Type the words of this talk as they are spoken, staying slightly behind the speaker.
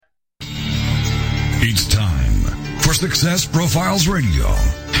It's time for Success Profiles Radio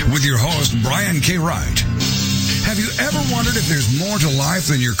with your host, Brian K. Wright. Have you ever wondered if there's more to life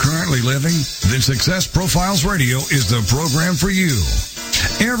than you're currently living? Then Success Profiles Radio is the program for you.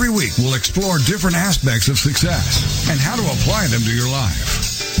 Every week, we'll explore different aspects of success and how to apply them to your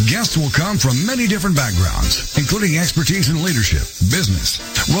life. Guests will come from many different backgrounds, including expertise in leadership, business,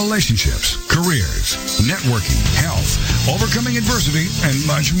 relationships, careers, networking, health, overcoming adversity, and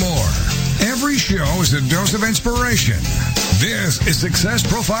much more. Every show is a dose of inspiration. This is Success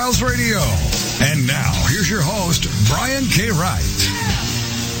Profiles Radio. And now, here's your host, Brian K. Wright.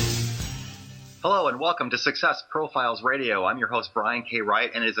 Hello and welcome to Success Profiles Radio. I'm your host, Brian K.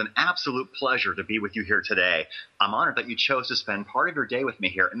 Wright, and it is an absolute pleasure to be with you here today. I'm honored that you chose to spend part of your day with me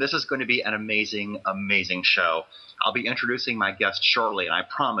here, and this is going to be an amazing, amazing show. I'll be introducing my guest shortly, and I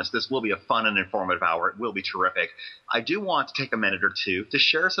promise this will be a fun and informative hour. It will be terrific. I do want to take a minute or two to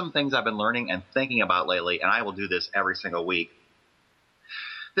share some things I've been learning and thinking about lately, and I will do this every single week.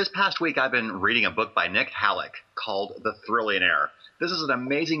 This past week, I've been reading a book by Nick Halleck called The Thrillionaire. This is an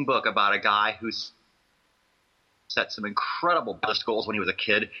amazing book about a guy who's set some incredible business goals when he was a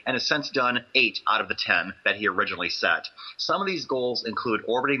kid and has since done 8 out of the 10 that he originally set. Some of these goals include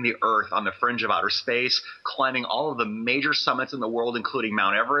orbiting the Earth on the fringe of outer space, climbing all of the major summits in the world, including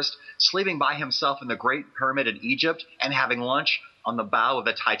Mount Everest, sleeping by himself in the Great Pyramid in Egypt, and having lunch on the bow of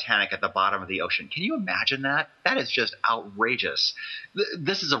the Titanic at the bottom of the ocean. Can you imagine that? That is just outrageous.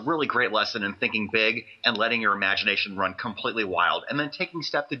 This is a really great lesson in thinking big and letting your imagination run completely wild, and then taking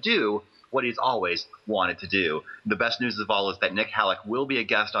steps to do what he's always wanted to do. The best news of all is that Nick Halleck will be a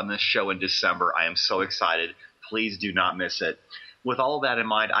guest on this show in December. I am so excited. Please do not miss it. With all of that in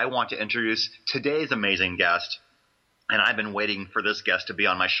mind, I want to introduce today's amazing guest. And I've been waiting for this guest to be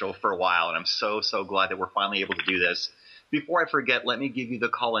on my show for a while, and I'm so glad that we're finally able to do this. Before I forget, let me give you the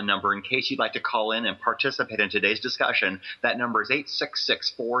call-in number in case you'd like to call in and participate in today's discussion. That number is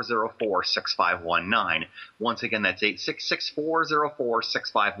 866-404-6519. Once again, that's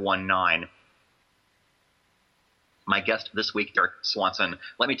 866-404-6519. My guest this week, Erik Swanson.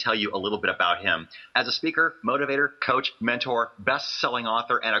 Let me tell you a little bit about him. As a speaker, motivator, coach, mentor, best-selling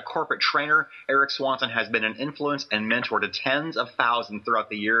author, and a corporate trainer, Erik Swanson has been an influence and mentor to tens of thousands throughout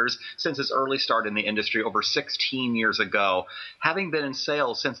the years since his early start in the industry over 16 years ago. Having been in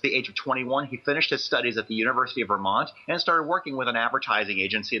sales since the age of 21, he finished his studies at the University of Vermont and started working with an advertising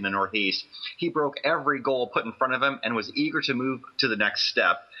agency in the Northeast. He broke every goal put in front of him and was eager to move to the next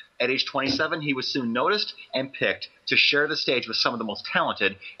step. At age 27, he was soon noticed and picked to share the stage with some of the most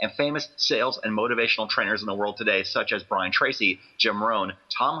talented and famous sales and motivational trainers in the world today, such as Brian Tracy, Jim Rohn,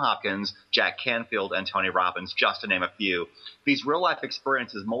 Tom Hopkins, Jack Canfield, and Tony Robbins, just to name a few. These real-life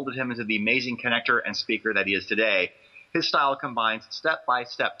experiences molded him into the amazing connector and speaker that he is today. His style combines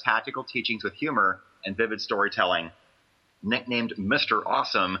step-by-step tactical teachings with humor and vivid storytelling. Nicknamed Mr.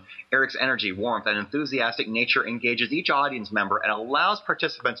 Awesome, Erik's energy, warmth, and enthusiastic nature engages each audience member and allows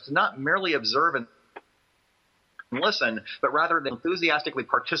participants to not merely observe and listen, but rather enthusiastically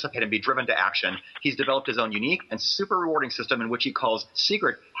participate and be driven to action. He's developed his own unique and super rewarding system in which he calls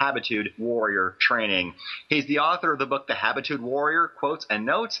Secret Habitude Warrior Training. He's the author of the book, The Habitude Warrior, Quotes and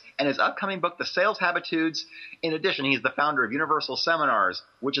Notes, and his upcoming book, The Sales Habitudes. In addition, he's the founder of Universal Seminars,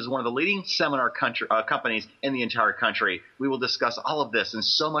 which is one of the leading seminar companies in the entire country. We will discuss all of this and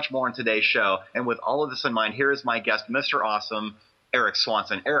so much more in today's show. And with all of this in mind, here is my guest, Mr. Awesome, Erik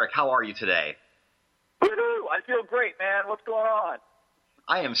Swanson. Erik, how are you today? I feel great, man. What's going on?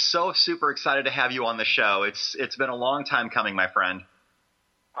 I am so super excited to have you on the show. It's been a long time coming, my friend.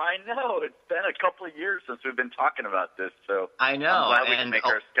 I know. It's been a couple of years since we've been talking about this, so I know. I'm glad we can make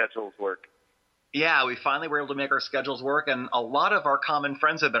our schedules work. Yeah, we finally were able to make our schedules work, and a lot of our common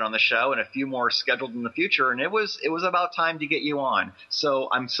friends have been on the show, and a few more scheduled in the future, and it was about time to get you on. So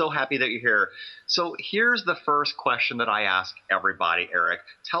I'm so happy that you're here. So here's the first question that I ask everybody, Erik.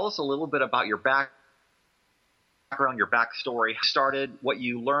 Tell us a little bit about your background, your backstory, started, what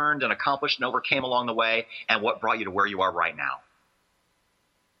you learned and accomplished and overcame along the way, and what brought you to where you are right now.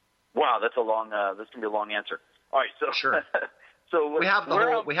 Wow, that's a long. This can be a long answer. All right, so sure. So we have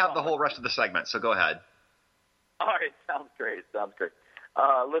the whole rest of the segment. So go ahead. All right, sounds great.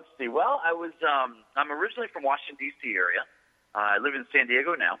 Let's see. Well, I'm originally from Washington D.C. area. I live in San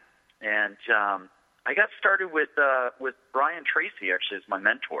Diego now, and I got started with Brian Tracy actually as my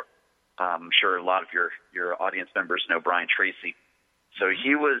mentor. I'm sure a lot of your audience members know Brian Tracy. So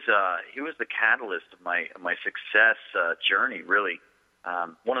he was the catalyst of my success journey, really.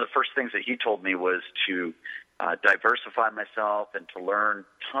 One of the first things that he told me was to diversify myself and to learn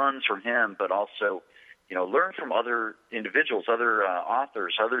tons from him, but also learn from other individuals, other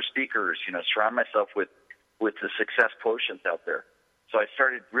authors, other speakers, surround myself with the success quotients out there. So I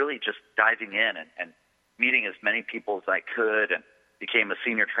started really just diving in and meeting as many people as I could, and became a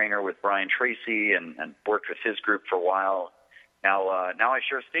senior trainer with Brian Tracy and worked with his group for a while. Now I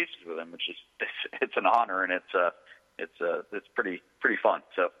share stages with him, which is it's an honor, and it's pretty fun.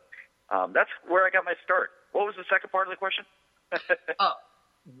 So that's where I got my start. What was the second part of the question?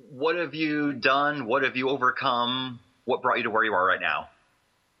 What have you done? What have you overcome? What brought you to where you are right now?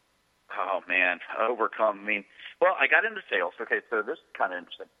 Oh man, overcome. Well, I got into sales. Okay, so this is kind of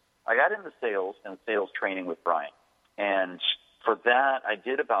interesting. I got into sales and sales training with Brian, and for that, I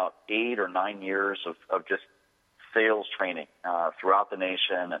did about 8 or 9 years of just sales training throughout the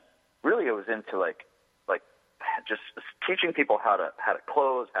nation. And really, it was into like just teaching people how to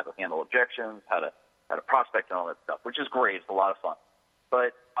close, how to handle objections, how to prospect, and all that stuff, which is great. It's a lot of fun.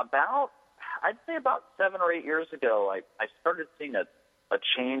 But I'd say about 7 or 8 years ago, I started seeing a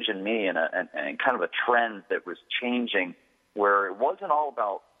change in me and kind of a trend that was changing, where it wasn't all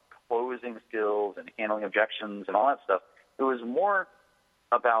about closing skills and handling objections and all that stuff. It was more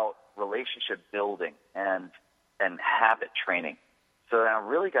about relationship building and habit training. So I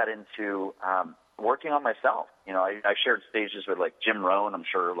really got into working on myself. I shared stages with like Jim Rohn. I'm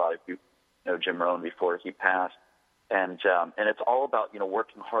sure a lot of you know Jim Rohn before he passed. And it's all about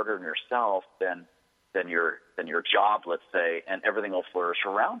working harder on yourself than your job, let's say, and everything will flourish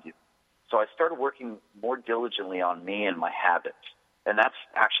around you. So I started working more diligently on me and my habits, and that's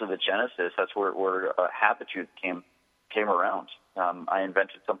actually the genesis. That's where Habitudes came around. I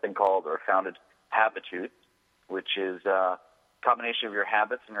invented something called, or founded, Habitudes, which is a combination of your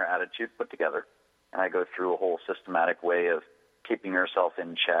habits and your attitude put together. And I go through a whole systematic way of keeping yourself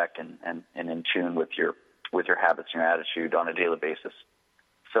in check and in tune with your habits and your attitude on a daily basis.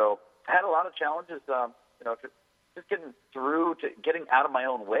 So I had a lot of challenges, just getting out of my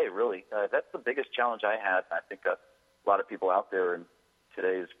own way, really. That's the biggest challenge I had. I think a lot of people out there in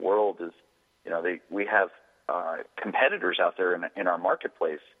today's world is, we have competitors out there in our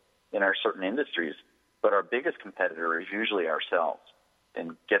marketplace, in our certain industries, but our biggest competitor is usually ourselves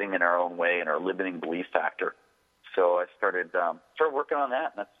and getting in our own way and our limiting belief factor. So I started working on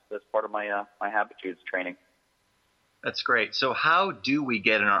that, and that's part of my Habitudes training. That's great. So how do we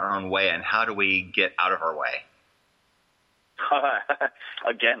get in our own way, and how do we get out of our way?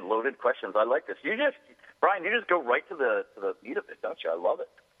 Again, loaded questions. I like this. Brian, you just go right to the meat of it, don't you? I love it.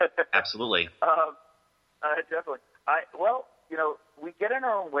 Absolutely. Definitely. We get in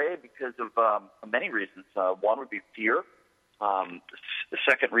our own way because of many reasons. One would be fear. The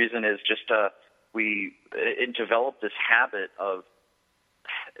second reason is just we develop this habit of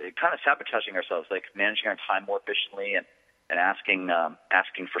kind of sabotaging ourselves, like managing our time more efficiently and asking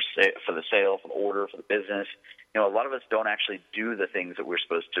for the sale, for the order, for the business. A lot of us don't actually do the things that we're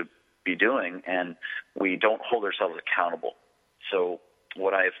supposed to be doing, and we don't hold ourselves accountable. So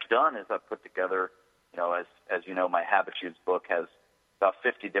what I've done is I've put together, as you know, my Habitudes book has about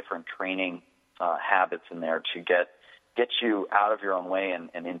 50 different training habits in there to get you out of your own way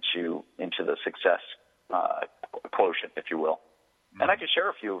and into the success quotient, if you will. And I can share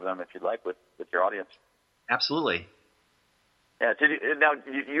a few of them if you'd like with your audience. Absolutely. Yeah.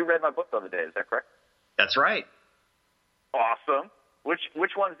 You read my book the other day? Is that correct? That's right. Awesome.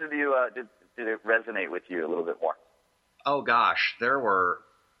 Which ones did it resonate with you a little bit more? Oh gosh, there were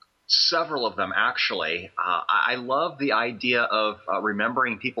several of them actually. I love the idea of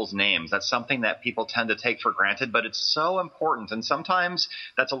remembering people's names. That's something that people tend to take for granted, but it's so important, and sometimes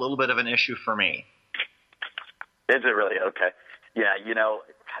that's a little bit of an issue for me. Is it really? Okay. Yeah,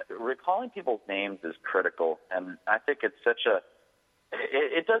 recalling people's names is critical, and I think it's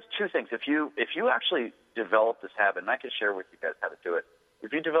it does two things. If you actually develop this habit, and I can share with you guys how to do it,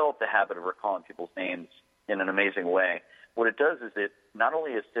 if you develop the habit of recalling people's names in an amazing way, what it does is it not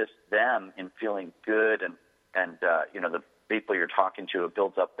only assists them in feeling good and the people you're talking to, it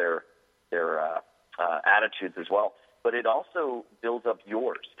builds up their attitudes as well, but it also builds up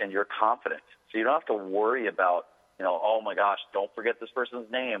yours and your confidence. So you don't have to worry about, oh my gosh, don't forget this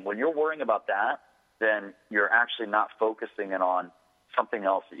person's name. When you're worrying about that, then you're actually not focusing in on something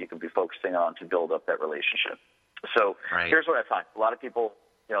else that you can be focusing on to build up that relationship. So Here's what I find. A lot of people,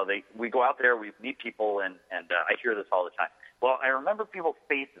 we go out there, we meet people, and I hear this all the time. Well, I remember people's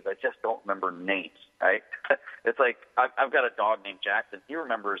faces. I just don't remember names, right? It's like I've got a dog named Jackson. He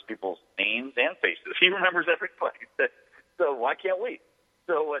remembers people's names and faces. He remembers everybody. So why can't we?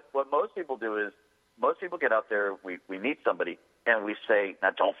 So what most people do is most people get out there, we meet somebody, and we say,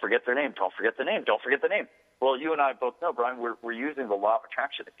 now don't forget their name, don't forget the name, don't forget the name. Well, you and I both know, Brian, we're using the law of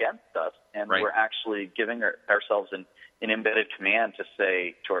attraction against us, and Right. we're actually giving ourselves an embedded command to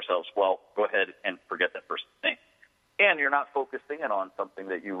say to ourselves, well, go ahead and forget that person's name. And you're not focusing in on something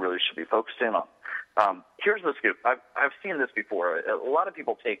that you really should be focusing on. Here's the scoop. I've seen this before. A lot of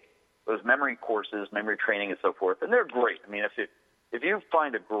people take those memory courses, memory training, and so forth, and they're great. I mean, if you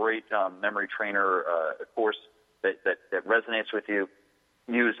find a great memory trainer course that resonates with you,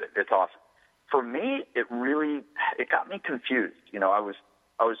 use it. It's awesome. For me, it got me confused. You know, I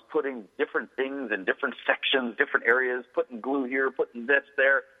was putting different things in different sections, different areas, putting glue here, putting this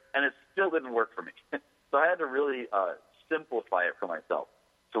there, and it still didn't work for me. So I had to really simplify it for myself.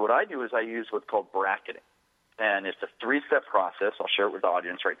 So what I do is I use what's called bracketing, and it's a 3-step process. I'll share it with the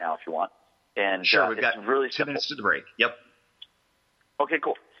audience right now if you want. And sure, we've got really 2 simple. minutes to the break. Yep. Okay,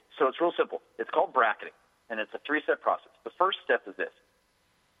 cool. So it's real simple. It's called bracketing, and it's a 3-step process. The first step is this.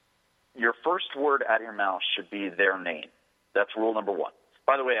 Your first word out of your mouth should be their name. That's rule number 1.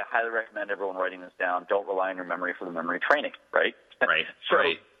 By the way, I highly recommend everyone writing this down. Don't rely on your memory for the memory training, right? Right,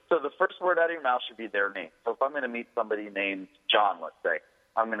 right. So the first word out of your mouth should be their name. So if I'm going to meet somebody named John, let's say,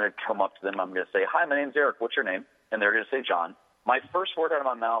 I'm going to come up to them. I'm going to say, hi, my name's Erik. What's your name? And they're going to say John. My first word out of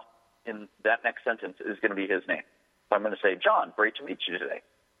my mouth in that next sentence is going to be his name. So I'm going to say, John, great to meet you today.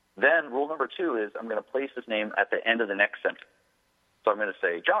 Then rule number 2 is I'm going to place his name at the end of the next sentence. So I'm going to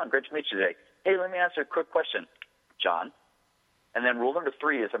say, John, great to meet you today. Hey, let me ask you a quick question, John. And then rule number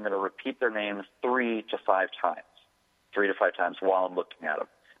 3 is I'm going to repeat their names 3 to 5 times. 3 to 5 times while I'm looking at them.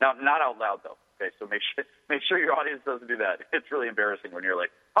 Now, not out loud, though. Okay, so make sure your audience doesn't do that. It's really embarrassing when you're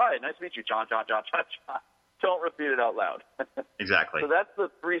like, hi, nice to meet you, John. Don't repeat it out loud. Exactly. So that's the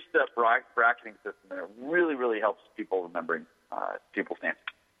 3-step bracketing system that really, really helps people remembering people's names.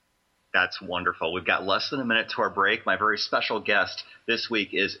 That's wonderful. We've got less than a minute to our break. My very special guest this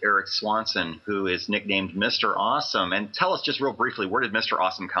week is Erik Swanson, who is nicknamed Mr. Awesome. And tell us just real briefly, where did Mr.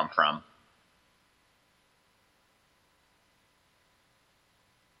 Awesome come from?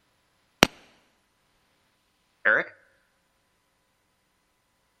 Erik?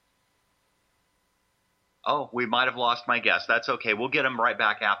 Oh, we might have lost my guest. That's okay. We'll get him right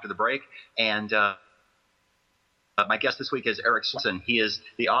back after the break. And my guest this week is Erik Swanson. He is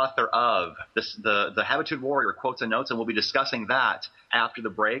the author of the Habitude Warrior Quotes and Notes, and we'll be discussing that after the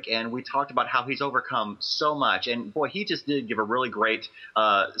break. And we talked about how he's overcome so much. And, boy, he just did give a really great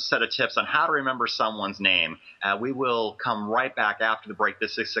set of tips on how to remember someone's name. We will come right back after the break.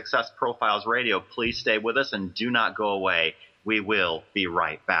 This is Success Profiles Radio. Please stay with us and do not go away. We will be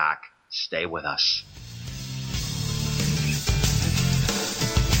right back. Stay with us.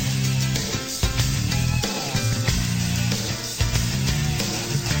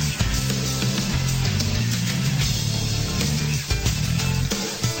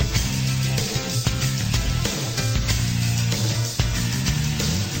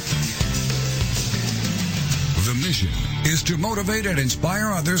 Is to motivate and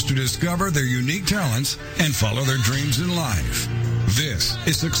inspire others to discover their unique talents and follow their dreams in life. This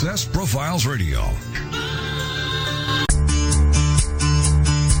is Success Profiles Radio.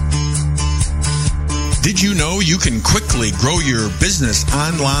 Did you know you can quickly grow your business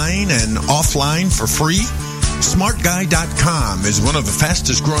online and offline for free? SmartGuy.com is one of the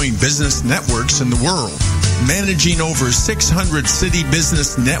fastest growing business networks in the world, managing over 600 city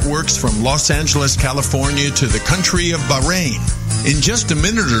business networks from Los Angeles, California to the country of Bahrain. In just a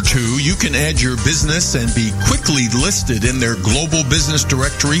minute or 2, you can add your business and be quickly listed in their global business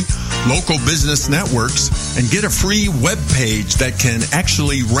directory, local business networks, and get a free web page that can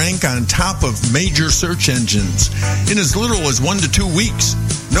actually rank on top of major search engines in as little as 1 to 2 weeks.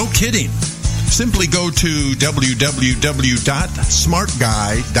 No kidding. Simply go to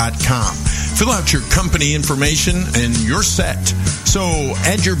www.smartguy.com. Fill out your company information and you're set. So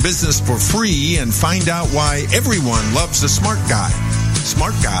add your business for free and find out why everyone loves a smart guy.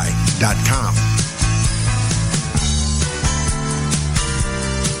 smartguy.com.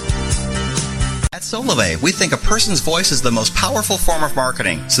 At Solivay, we think a person's voice is the most powerful form of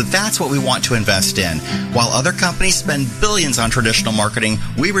marketing, so that's what we want to invest in. While other companies spend billions on traditional marketing,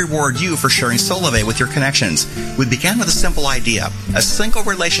 we reward you for sharing Solivay with your connections. We began with a simple idea. A single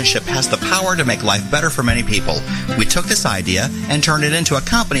relationship has the power to make life better for many people. We took this idea and turned it into a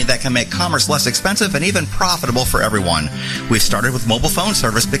company that can make commerce less expensive and even profitable for everyone. We've started with mobile phone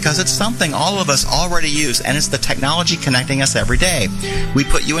service because it's something all of us already use, and it's the technology connecting us every day. We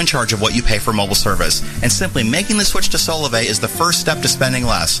put you in charge of what you pay for mobile service service. And simply making the switch to Solivay is the first step to spending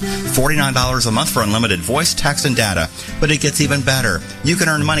less. $49 a month for unlimited voice, text, and data. But it gets even better. You can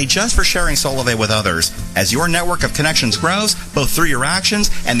earn money just for sharing Solivay with others. As your network of connections grows, both through your actions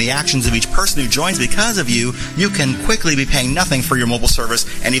and the actions of each person who joins because of you, you can quickly be paying nothing for your mobile service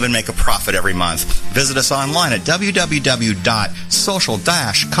and even make a profit every month. Visit us online at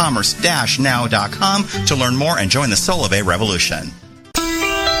www.social-commerce-now.com to learn more and join the Solivay revolution.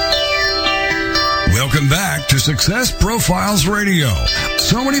 Welcome back to Success Profiles Radio.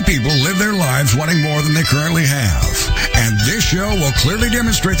 So many people live their lives wanting more than they currently have. And this show will clearly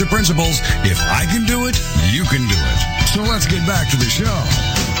demonstrate the principles, if I can do it, you can do it. So let's get back to the show.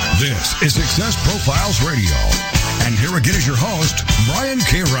 This is Success Profiles Radio. And here again is your host, Brian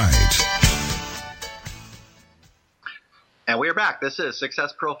K. Wright. And we are back. This is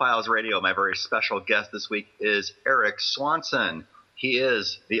Success Profiles Radio. My very special guest this week is Erik Swanson. He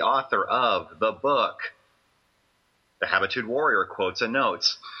is the author of the book, The Habitude Warrior, Quotes and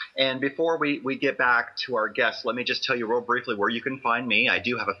Notes. And before we get back to our guest, let me just tell you real briefly where you can find me. I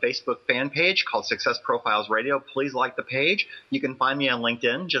do have a Facebook fan page called Success Profiles Radio. Please like the page. You can find me on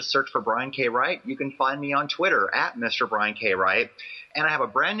LinkedIn. Just search for Brian K. Wright. You can find me on Twitter at Mr. Brian K. Wright. And I have a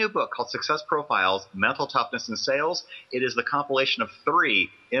brand new book called Success Profiles, Mental Toughness in Sales. It is the compilation of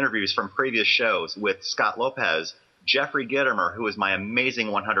 3 interviews from previous shows with Scott Lopez, Jeffrey Gittimer, who is my amazing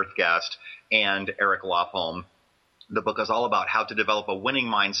 100th guest, and Eric Lofholm. The book is all about how to develop a winning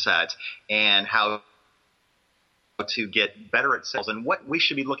mindset and how to get better at sales and what we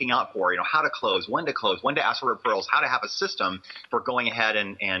should be looking out for, how to close, when to ask for referrals, how to have a system for going ahead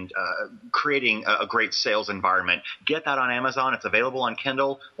and creating a great sales environment. Get that on Amazon. It's available on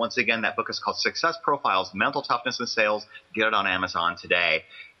Kindle. Once again, that book is called Success Profiles, Mental Toughness in Sales. Get it on Amazon today.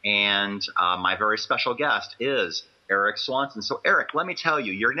 And my very special guest is Erik Swanson. So, Erik, let me tell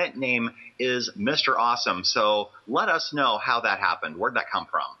you, your nickname is Mr. Awesome. So let us know how that happened. Where'd that come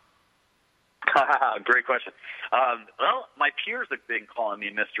from? Great question. Well, my peers have been calling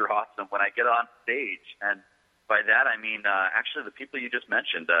me Mr. Awesome when I get on stage. And by that, I mean, actually, the people you just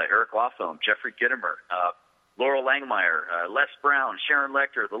mentioned, Eric Lofholm, Jeffrey Gittimer, Laurel Langmeyer, Les Brown, Sharon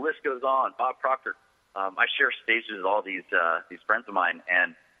Lecter, the list goes on, Bob Proctor. I share stages with all these friends of mine,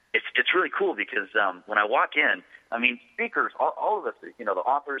 and it's really cool because when I walk in, I mean, speakers, all of us, the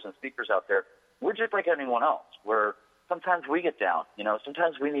authors and speakers out there, we're just like anyone else, where sometimes we get down,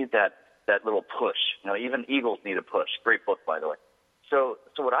 sometimes we need that little push. Even eagles need a push. Great book, by the way. So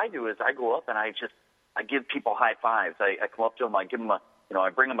what I do is I go up and I give people high fives. I come up to them, I give them I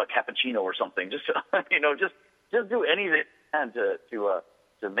bring them a cappuccino or something, just do anything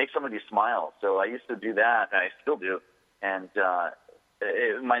to make somebody smile. So I used to do that, and I still do. And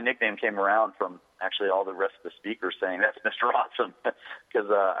my nickname came around from actually all the rest of the speakers saying that's Mr. Awesome,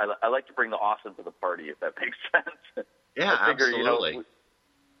 because I like to bring the awesome to the party, if that makes sense. Yeah, I figure, absolutely.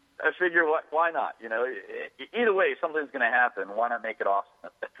 I figure, why not? Either way, something's going to happen. Why not make it awesome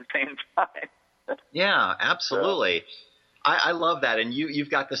at the same time? Yeah, absolutely. So, I love that. And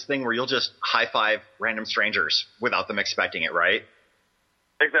you've got this thing where you'll just high five random strangers without them expecting it, right?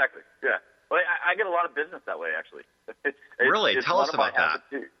 Exactly. Yeah. Well, I get a lot of business that way, actually. Really? Tell us about that.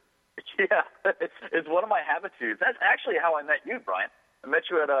 Yeah, it's one of my habitudes. That's actually how I met you, Brian. I met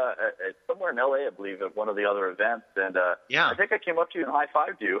you at somewhere in L.A., I believe, at one of the other events, and I think I came up to you and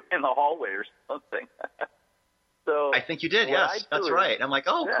high-fived you in the hallway or something. So I think you did, yes. That's right. I'm like,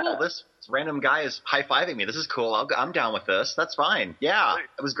 oh, cool, this random guy is high-fiving me. This is cool. I'm down with this. That's fine. Yeah,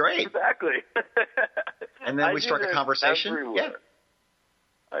 it was great. Exactly. And then we struck a conversation. Everywhere.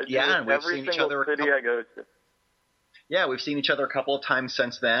 Yeah, and we've seen each other. Every city I go to. Yeah, we've seen each other a couple of times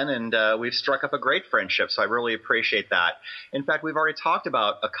since then, and we've struck up a great friendship, so I really appreciate that. In fact, we've already talked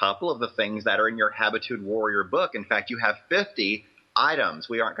about a couple of the things that are in your Habitude Warrior book. In fact, you have 50 items.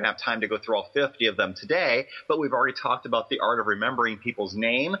 We aren't going to have time to go through all 50 of them today, but we've already talked about the art of remembering people's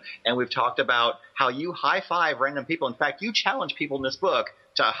name, and we've talked about how you high-five random people. In fact, you challenge people in this book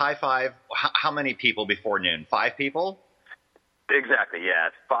to high-five how many people before noon? 5 people? Exactly, yeah.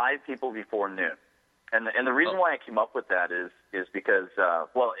 It's 5 people before noon. And the reason why I came up with that is because, I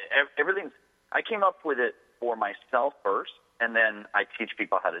came up with it for myself first, and then I teach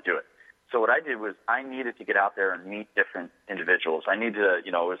people how to do it. So what I did was I needed to get out there and meet different individuals. I needed to, it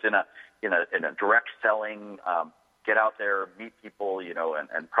was in a direct selling, get out there, meet people,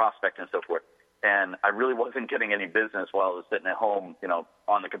 and prospect and so forth. And I really wasn't getting any business while I was sitting at home,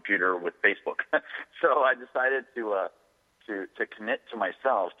 on the computer with Facebook. So I decided to commit to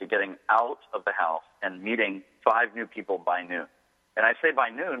myself to getting out of the house and meeting 5 new people by noon. And I say by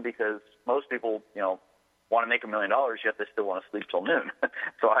noon because most people, want to make $1 million, yet they still want to sleep till noon.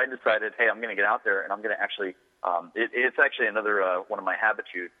 So I decided, hey, I'm going to get out there, and I'm going to actually it's actually another one of my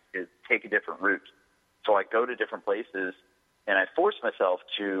habitudes is take a different route. So I go to different places, and I force myself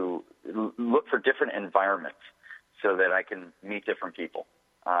to look for different environments so that I can meet different people.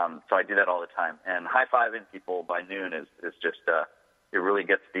 So I do that all the time. And high-fiving people by noon is just it really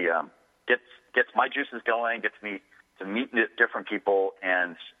gets gets my juices going, gets me to meet different people,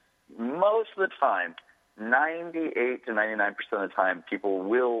 and most of the time, 98 to 99% of the time, people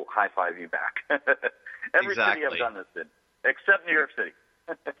will high-five you back. Every city I've done this in, except New York City.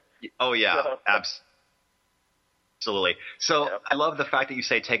 Oh, yeah, absolutely. So Yep. I love the fact that you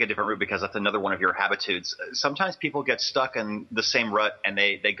say take a different route, because that's another one of your habitudes. Sometimes people get stuck in the same rut, and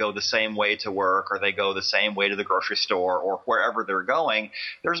they go the same way to work, or they go the same way to the grocery store, or wherever they're going.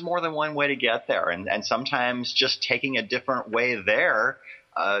 There's more than one way to get there. And sometimes just taking a different way there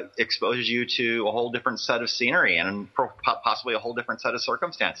exposes you to a whole different set of scenery and possibly a whole different set of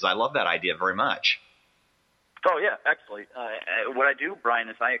circumstances. I love that idea very much. Oh, yeah, excellent. What I do, Brian,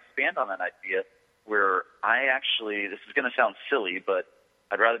 is I expand on that idea where I actually, this is going to sound silly, but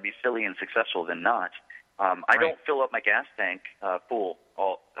I'd rather be silly and successful than not. I don't fill up my gas tank full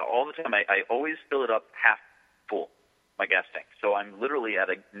all the time. I always fill it up half full, my gas tank. So I'm literally at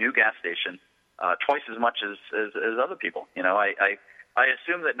a new gas station twice as much as other people. You know, I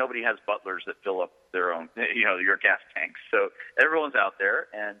assume that nobody has butlers that fill up their own, your gas tanks. So everyone's out there,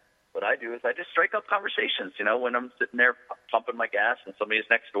 and what I do is I just strike up conversations, when I'm sitting there pumping my gas and somebody's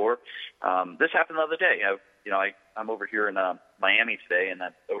next door. This happened the other day. I'm over here in Miami today, and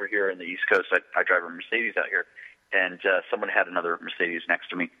I'm over here in the East Coast. I drive a Mercedes out here, and someone had another Mercedes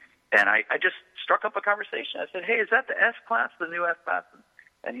next to me. And I just struck up a conversation. I said, hey, is that the S-Class, the new S-Class?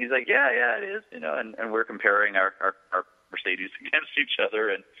 And he's like, yeah, it is, and we're comparing our Mercedes against each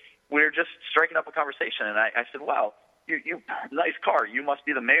other, and we're just striking up a conversation. And I said, wow, you nice car. You must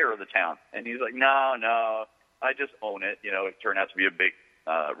be the mayor of the town. And he's like, no, I just own it. It turned out to be a big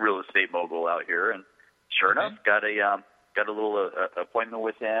real estate mogul out here. And sure enough, got a little appointment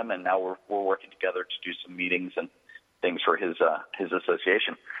with him, and now we're working together to do some meetings and things for his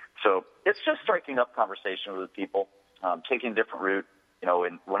association. So it's just striking up conversation with people, taking a different route.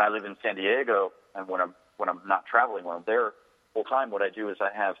 When I live in San Diego, and when I'm not traveling, when I'm there full time, what I do is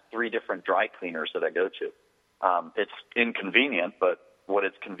I have 3 different dry cleaners that I go to. It's inconvenient, but what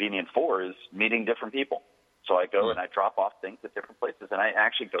it's convenient for is meeting different people. So I go and I drop off things at different places, and I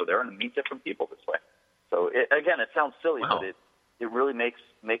actually go there and meet different people this way. So it sounds silly, but it really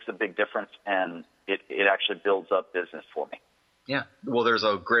makes a big difference, and it actually builds up business for me. Yeah. Well, there's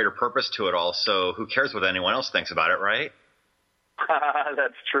a greater purpose to it all, so who cares what anyone else thinks about it, right?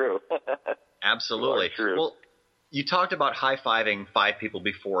 That's true. Absolutely. True. Well, you talked about high-fiving 5 people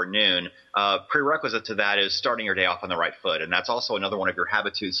before noon. Prerequisite to that is starting your day off on the right foot, and that's also another one of your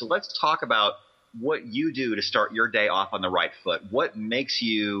habitudes. So let's talk about what you do to start your day off on the right foot. What makes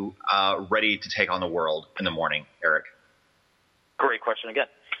you ready to take on the world in the morning, Erik? Great question again.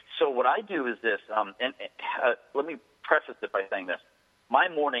 So what I do is this, and let me preface it by saying this. My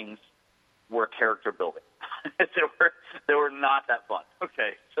mornings were character building. they were not that fun.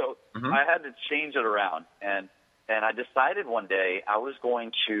 Okay, so I had to change it around, and I decided one day I was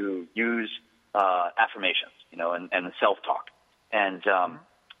going to use affirmations, and self-talk. And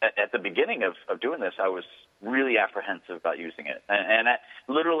at the beginning of doing this, I was really apprehensive about using it. And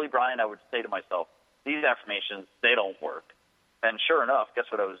literally, Brian, I would say to myself, these affirmations, they don't work. And sure enough, guess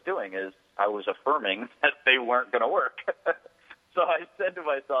what I was doing is I was affirming that they weren't going to work. So I said to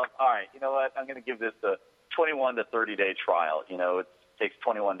myself, all right, you know what, I'm going to give this a 21 to 30-day trial. It takes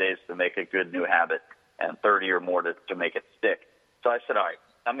 21 days to make a good new habit and 30 or more to make it stick. So I said, all right,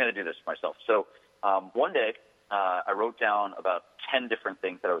 I'm going to do this myself. So one day I wrote down about 10 different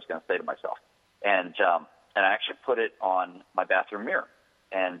things that I was going to say to myself. And I actually put it on my bathroom mirror.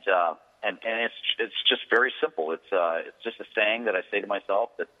 And it's just very simple. It's just a saying that I say to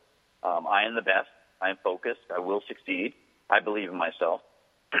myself that I am the best, I am focused, I will succeed, I believe in myself,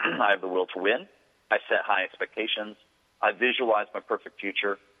 I have the will to win, I set high expectations, I visualize my perfect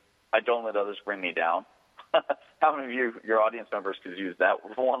future, I don't let others bring me down. How many of you, your audience members, could use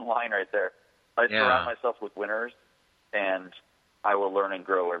that one line right there? I surround myself with winners, and I will learn and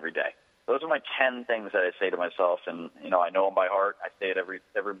grow every day. Those are my 10 things that I say to myself, and I know them by heart. I say it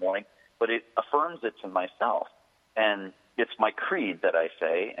every morning, but it affirms it to myself, and it's my creed that I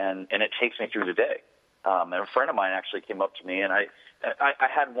say, and it takes me through the day. And a friend of mine actually came up to me, and I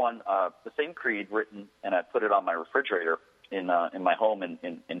had one, the same creed written, and I put it on my refrigerator in my home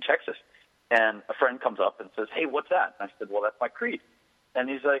in Texas. And a friend comes up and says, hey, what's that? And I said, well, that's my creed. And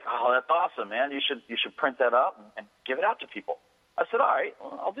he's like, oh, that's awesome, man. You should print that up and give it out to people. I said, all right,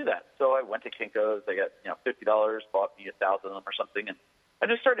 well, I'll do that. So I went to Kinko's. I got $50, bought me 1,000 of them or something, and I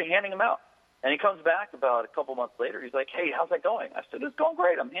just started handing them out. And he comes back about a couple months later. He's like, hey, how's that going? I said, it's going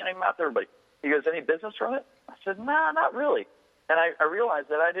great. I'm handing them out to everybody. He goes, any business from it? I said, nah, not really. And I realized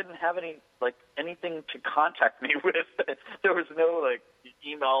that I didn't have anything to contact me with. There was no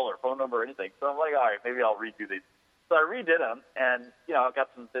email or phone number or anything. So I'm like, all right, maybe I'll redo these. So I redid them, and I've got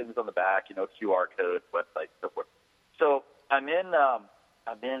some things on the back, QR codes, websites, so forth. So I'm in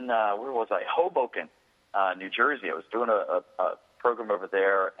where was I? Hoboken, New Jersey. I was doing a program over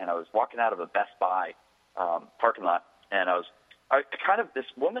there, and I was walking out of a Best Buy parking lot, and this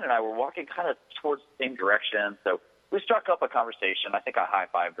woman and I were walking kind of towards the same direction. So we struck up a conversation. I think I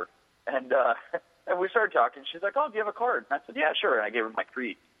high-fived her, and we started talking. She's like, oh, do you have a card? And I said, yeah, sure. And I gave her my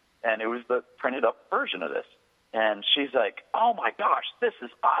creed, and it was the printed-up version of this. And she's like, oh, my gosh, this is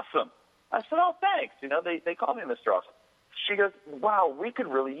awesome. I said, oh, thanks. They call me Mr. Awesome. She goes, wow, we could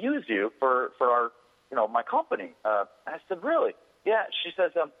really use you for our, my company. I said, really? Yeah. She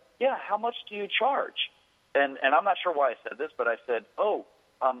says, yeah, how much do you charge? And I'm not sure why I said this, but I said,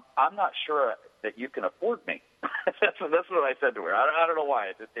 I'm not sure that you can afford me. That's what I said to her. I don't know why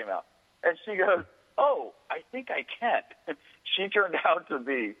it just came out. And she goes, oh, I think I can. She turned out to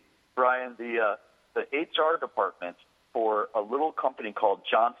be, Brian, the HR department for a little company called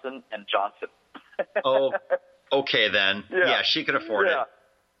Johnson & Johnson. Oh, okay then. Yeah, she could afford it.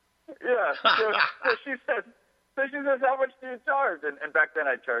 Yeah. So she says, how much do you charge? And back then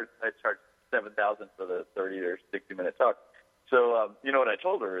I charged $7,000 for the 30 or 60-minute talk. So what I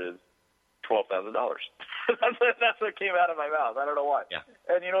told her is $12,000. That's what came out of my mouth. I don't know why. Yeah.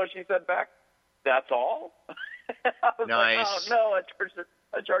 And you know what she said back? That's all? I was nice. like, oh, no,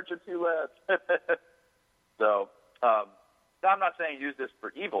 I charged her too less. So I'm not saying use this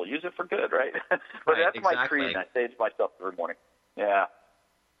for evil. Use it for good, right? But right, that's exactly. my creed, and I say it to myself every morning. Yeah.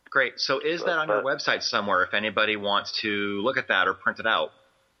 Great. So is that on your website somewhere if anybody wants to look at that or print it out?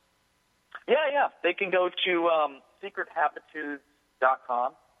 Yeah. They can go to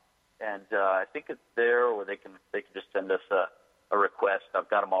secrethabitudes.com, and I think it's there, or they can just send us a request. I've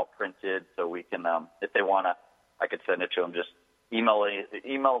got them all printed, so we can, if they want to, I could send it to them. Just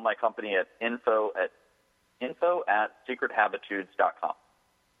email my company at info at secrethabitudes.com.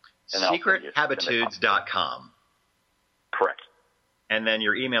 Secrethabitudes.com. Correct. And then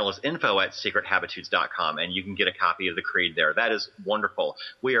your email is info@secrethabitudes.com, and you can get a copy of the creed there. That is wonderful.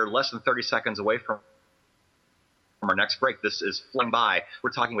 We are less than 30 seconds away from our next break. This is flying by.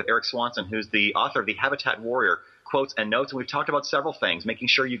 We're talking with Erik Swanson, who's the author of The Habitat Warrior, Quotes and Notes, and we've talked about several things, making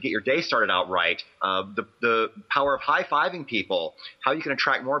sure you get your day started out right, the power of high-fiving people, how you can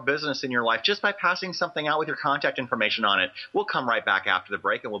attract more business in your life just by passing something out with your contact information on it. We'll come right back after the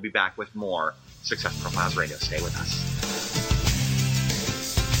break, and we'll be back with more Success Profiles Radio. Stay with us.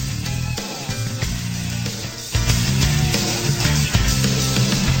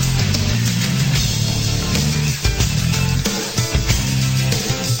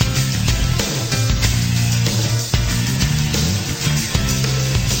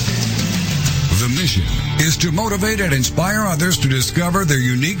 Is to motivate and inspire others to discover their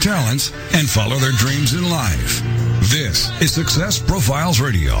unique talents and follow their dreams in life. This is Success Profiles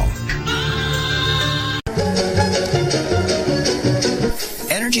Radio.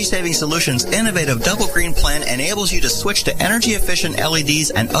 Energy Saving Solutions' innovative double green plan enables you to switch to energy-efficient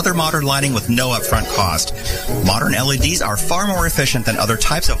LEDs and other modern lighting with no upfront cost. Modern LEDs are far more efficient than other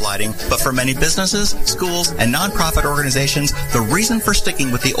types of lighting, but for many businesses, schools, and nonprofit organizations, the reason for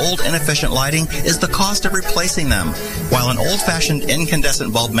sticking with the old inefficient lighting is the cost of replacing them. While an old-fashioned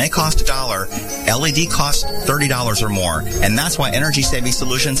incandescent bulb may cost $1, LED costs $30 or more, and that's why Energy Saving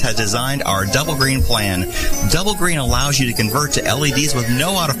Solutions has designed our double green plan. Double green allows you to convert to LEDs with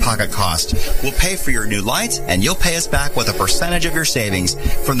no out-of-pocket cost. We'll pay for your new lights, and you'll pay us back with a percentage of your savings.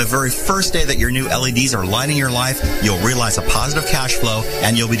 From the very first day that your new LEDs are lighting your life, you'll realize a positive cash flow,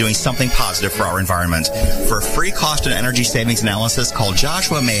 and you'll be doing something positive for our environment. For a free cost and energy savings analysis, call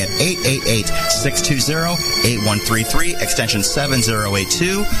Joshua May at 888-620-8133, extension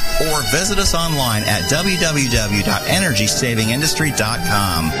 7082, or visit us online at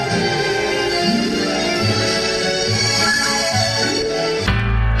www.energysavingindustry.com.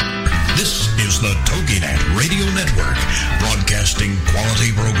 The TogiNet Radio Network, broadcasting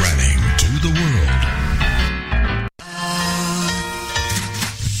quality programming to the world.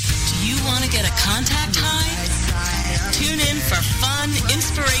 Do you want to get a contact high? Tune in for fun,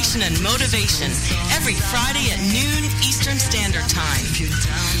 inspiration, and motivation every Friday at noon Eastern Standard Time.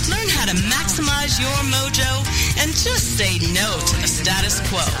 Learn how to maximize your mojo and just say no to the status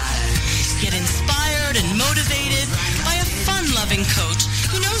quo. Get inspired and motivated by a fun-loving coach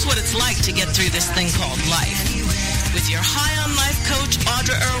who knows what it's like to get through this thing called life. With your High on Life coach,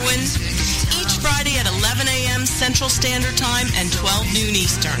 Audra Irwin, each Friday at 11 a.m. Central Standard Time and 12 noon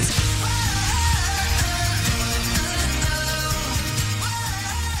Eastern.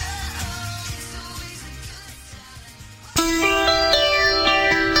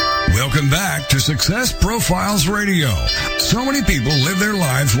 Welcome back to Success Profiles Radio. So many people live their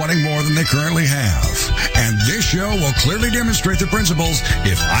lives wanting more than they currently have. And this show will clearly demonstrate the principles,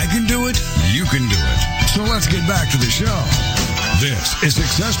 if I can do it, you can do it. So let's get back to the show. This is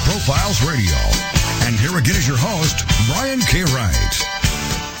Success Profiles Radio. And here again is your host, Brian K. Wright.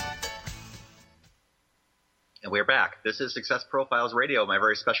 And we're back. This is Success Profiles Radio. My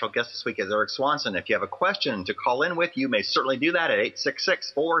very special guest this week is Erik Swanson. If you have a question to call in with, you may certainly do that at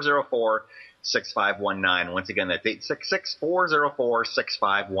 866-404-6519. Once again, that's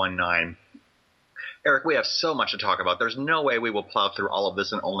 866-404-6519. Erik, we have so much to talk about. There's no way we will plow through all of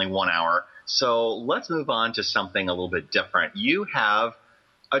this in only 1 hour. So let's move on to something a little bit different. You have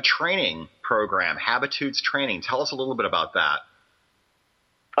a training program, Habitudes Training. Tell us a little bit about that.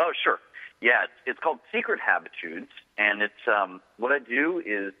 Oh, sure. Yeah, it's called Secret Habitudes, and it's what I do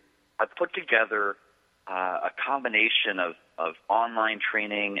is I put together a combination of online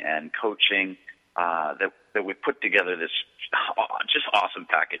training and coaching that we put together this just awesome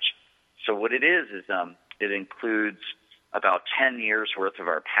package. So what it is it includes about 10 years worth of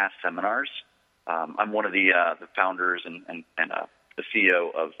our past seminars. I'm one of the founders and the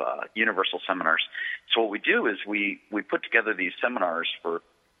CEO of Universal Seminars. So what we do is we put together these seminars for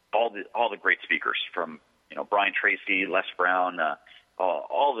all the great speakers, from Brian Tracy, Les Brown,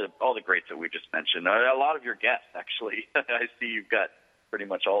 all the greats that we just mentioned. A lot of your guests, actually. I see you've got pretty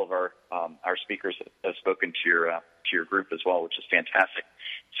much all of our speakers have spoken to your group as well, which is fantastic.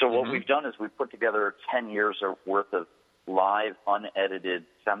 So what we've done is we've put together 10 years worth of live, unedited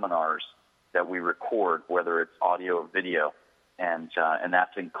seminars that we record, whether it's audio or video, and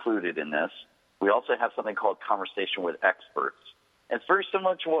that's included in this. We also have something called Conversation with Experts. It's very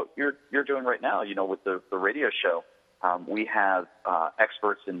similar to what you're doing right now, with the radio show. We have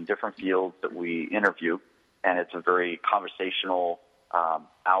experts in different fields that we interview, and it's a very conversational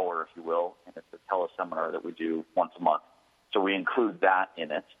hour, if you will, and it's a teleseminar that we do once a month. So we include that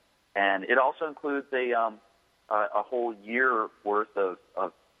in it. And it also includes a whole year worth of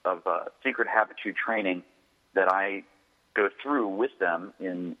secret habitude training that I go through with them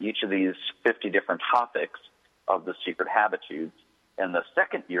in each of these 50 different topics of the secret habitudes. And the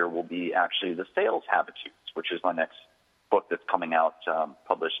second year will be actually the sales habitudes, which is my next book that's coming out,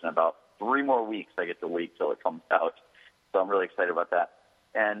 published in about 3 more weeks. I get to wait till it comes out. So I'm really excited about that.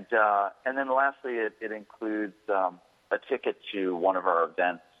 And then lastly, it includes a ticket to one of our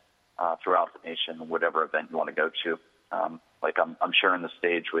events throughout the nation, whatever event you want to go to. Like I'm sharing the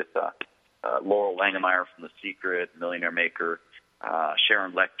stage with Laurel Langemeyer from The Secret, Millionaire Maker,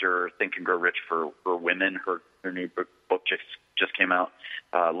 Sharon Lecter, Think and Grow Rich for Women. Her new book just came out.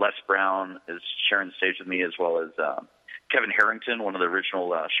 Les Brown is sharing the stage with me, as well as Kevin Harrington, one of the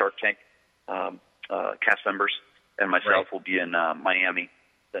original Shark Tank cast members, and myself will be in Miami at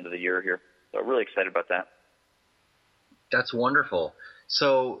the end of the year here. So I'm really excited about that. That's wonderful.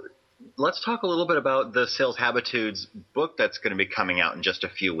 So let's talk a little bit about the Sales Habitudes book that's going to be coming out in just a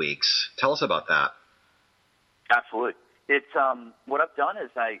few weeks. Tell us about that. Absolutely. It's what I've done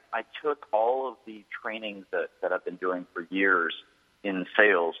is I took all of the trainings that I've been doing for years in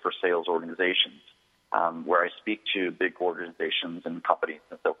sales for sales organizations, where I speak to big organizations and companies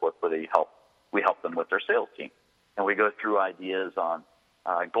and so forth, where we help them with their sales team. And we go through ideas on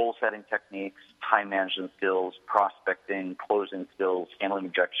goal-setting techniques, time management skills, prospecting, closing skills, handling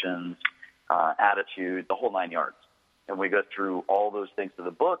objections, attitude, the whole 9 yards. And we go through all those things. So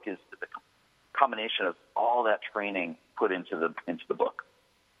the book is the combination of all that training put into the book.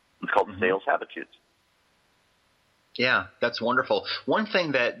 It's called Sales Habitudes. Yeah, that's wonderful. One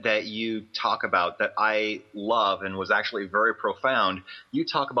thing that you talk about that I love and was actually very profound, you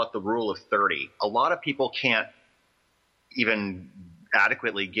talk about the rule of 30. A lot of people can't even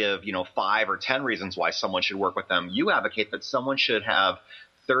adequately give, 5 or 10 reasons why someone should work with them. You advocate that someone should have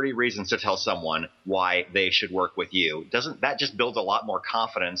 30 reasons to tell someone why they should work with you. Doesn't that just builds a lot more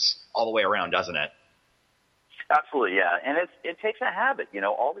confidence all the way around, doesn't it? Absolutely, yeah. And it takes a habit.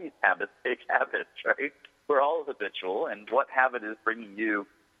 All these habits take habits, right? We're all habitual, and what habit is bringing you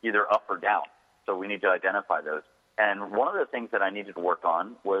either up or down? So we need to identify those. And one of the things that I needed to work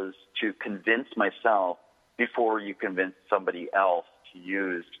on was to convince myself before you convince somebody else to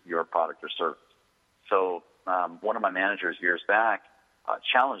use your product or service. So one of my managers years back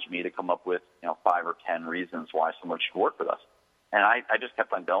challenged me to come up with 5 or 10 reasons why someone should work with us. And I just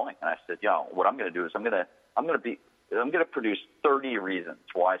kept on going. And I said, what I'm going to do is I'm going to produce 30 reasons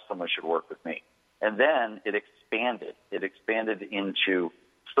why someone should work with me. And then it expanded. It expanded into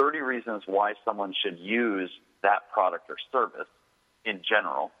 30 reasons why someone should use that product or service in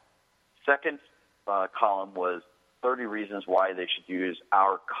general. Second column was 30 reasons why they should use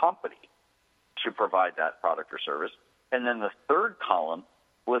our company to provide that product or service. And then the third column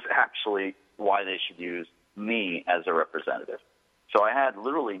was actually why they should use me as a representative. So I had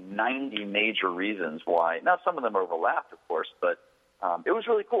literally 90 major reasons why. Now, some of them overlapped, of course, but it was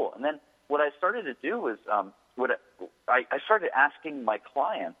really cool. And then what I started to do was I started asking my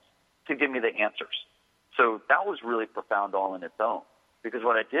clients to give me the answers. So that was really profound all in its own. Because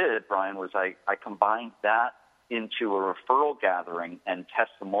what I did, Brian, was I combined that into a referral gathering and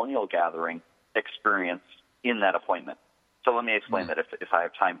testimonial gathering experience in that appointment. So let me explain that if I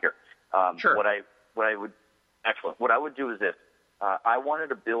have time here. Sure. What I would do is this. I wanted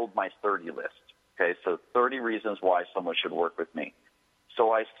to build my 30 list. Okay, so 30 reasons why someone should work with me.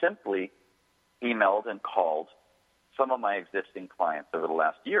 So I simply emailed and called some of my existing clients over the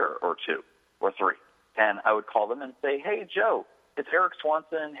last year or two or three. And I would call them and say, hey, Joe, it's Erik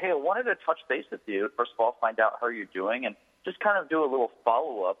Swanson. Hey, I wanted to touch base with you. First of all, find out how you're doing and just kind of do a little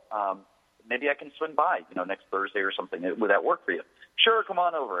follow-up. Maybe I can swing by, next Thursday or something. Would that work for you? Sure, come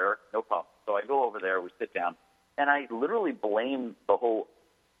on over, Erik. No problem. So I go over there, we sit down, and I literally blame the whole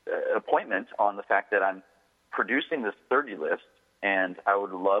appointment on the fact that I'm producing this 30 list, and I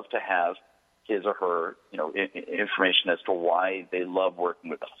would love to have his or her, information as to why they love working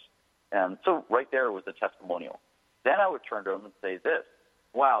with us. And so right there was a testimonial. Then I would turn to them and say this,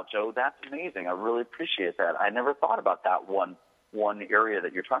 wow, Joe, that's amazing. I really appreciate that. I never thought about that one area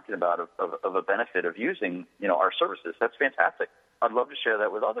that you're talking about of a benefit of using, our services. That's fantastic. I'd love to share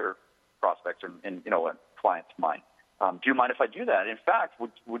that with other prospects and clients of mine. Do you mind if I do that? In fact,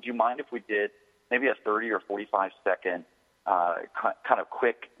 would you mind if we did maybe a 30 or 45-second kind of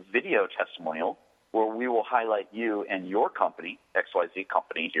quick video testimonial where we will highlight you and your company, XYZ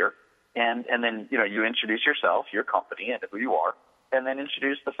company here, and then, you introduce yourself, your company, and who you are, and then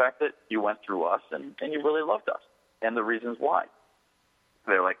introduce the fact that you went through us and you really loved us and the reasons why.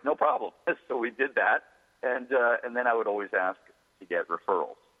 They're like, no problem. So we did that, and then I would always ask to get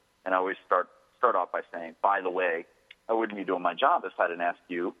referrals. And I always start off by saying, by the way, I wouldn't be doing my job if I didn't ask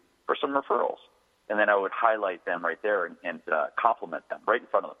you for some referrals. And then I would highlight them right there and compliment them right in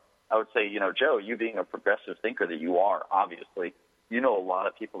front of them. I would say, Joe, you being a progressive thinker that you are, obviously, you know a lot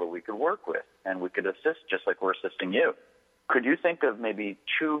of people that we could work with and we could assist just like we're assisting you. Could you think of maybe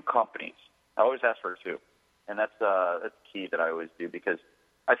 2 companies? I always ask for 2. And that's key that I always do because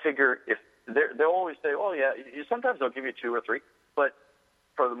I figure if they'll always say, oh, yeah, sometimes they'll give you 2 or 3, but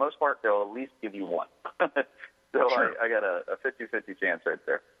for the most part, they'll at least give you 1. So sure. I got a 50-50 chance right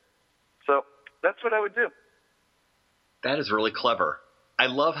there. So that's what I would do. That is really clever. I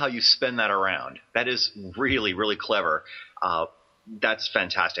love how you spin that around. That is really, really clever. That's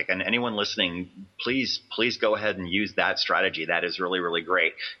fantastic. And anyone listening, please go ahead and use that strategy. That is really, really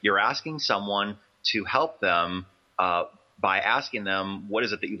great. You're asking someone to help them by asking them, what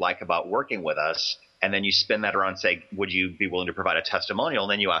is it that you like about working with us? And then you spin that around and say, would you be willing to provide a testimonial?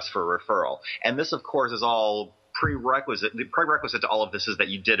 And then you ask for a referral. And this, of course, is all prerequisite. The prerequisite to all of this is that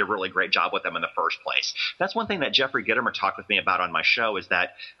you did a really great job with them in the first place. That's one thing that Jeffrey Gittimer talked with me about on my show is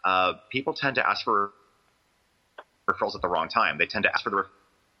that people tend to ask for referrals at the wrong time. They tend to ask for the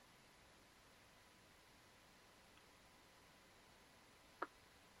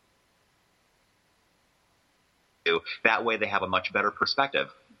that way they have a much better perspective.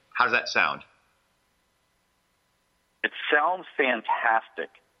 How does that sound? It sounds fantastic,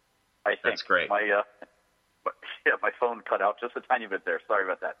 I think. That's great. My phone cut out just a tiny bit there. Sorry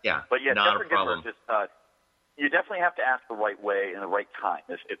about that. Yeah, but yeah, not a problem. You definitely have to ask the right way and the right time,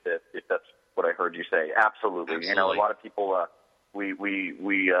 if that's what I heard you say. Absolutely. Absolutely. A lot of people we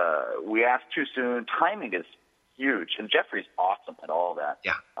ask too soon. Timing is huge, and Jeffrey's awesome at all that.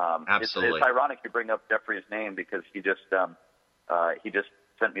 Yeah, absolutely. It's ironic you bring up Jeffrey's name because he just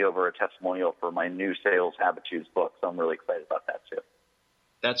sent me over a testimonial for my new Sales Habitudes book, so I'm really excited about that too.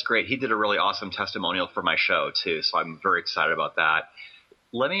 That's great. He did a really awesome testimonial for my show too, so I'm very excited about that.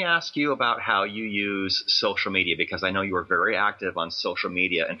 Let me ask you about how you use social media, because I know you are very active on social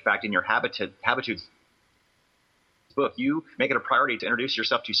media. In fact, in your Habitudes book, you make it a priority to introduce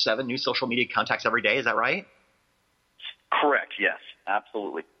yourself to 7 new social media contacts every day. Is that right? Correct. Yes,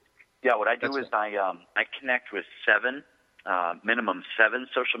 absolutely. Yeah, what I do is I connect with minimum seven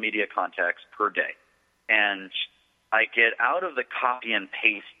social media contacts per day, and I get out of the copy and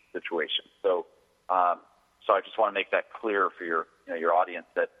paste situation. So I just want to make that clear for your audience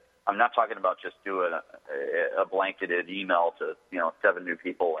that I'm not talking about just doing a blanketed email to 7 new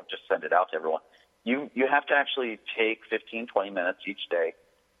people and just send it out to everyone. You have to actually take 15, 20 minutes each day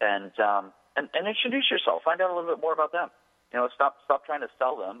and introduce yourself. Find out a little bit more about them. Stop trying to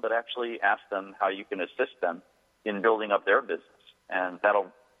sell them, but actually ask them how you can assist them in building up their business, and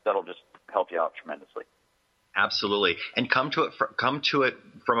that'll just help you out tremendously. Absolutely, and come to it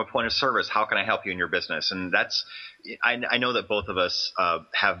from a point of service. How can I help you in your business? And that's, I know that both of us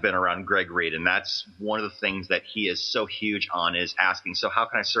have been around Greg Reed, and that's one of the things that he is so huge on, is asking, so how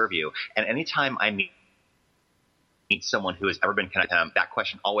can I serve you? And anytime I meet someone who has ever been connected to him, that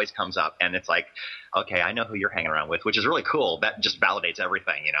question always comes up, and it's like, okay, I know who you're hanging around with, which is really cool. That just validates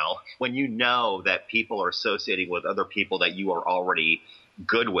everything, when you know that people are associating with other people that you are already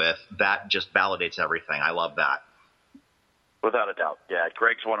good with, that just validates everything. I love that. Without a doubt. Yeah,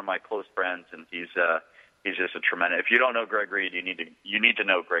 Greg's one of my close friends, and he's just a tremendous. If you don't know Greg Reed, you need to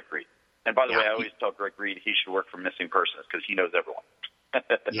know Greg Reed. And by the way, I always tell Greg Reed he should work for Missing Persons because he knows everyone.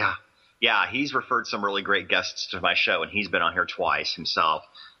 Yeah, he's referred some really great guests to my show, and he's been on here twice himself.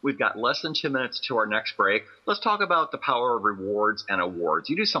 We've got less than 2 minutes to our next break. Let's talk about the power of rewards and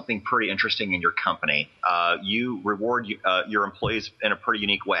awards. You do something pretty interesting in your company. You reward your employees in a pretty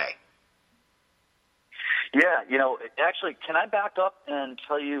unique way. Yeah, actually, can I back up and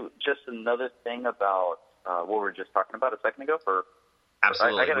tell you just another thing about what we were just talking about a second ago?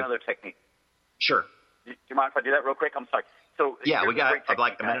 Absolutely. I got another technique. Sure. Do you mind if I do that real quick? I'm sorry. So yeah, we got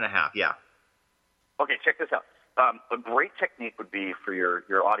like a minute and a half. Yeah. Okay, check this out. A great technique would be for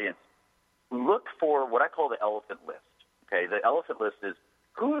your audience. Look for what I call the elephant list. Okay, the elephant list is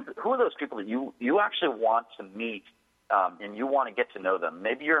who are those people that you actually want to meet, and you want to get to know them.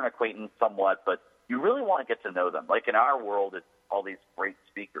 Maybe you're an acquaintance somewhat, but you really want to get to know them. Like in our world, it's all these great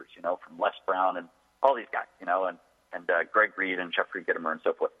speakers, from Les Brown and all these guys, and Greg Reed and Jeffrey Gitomer and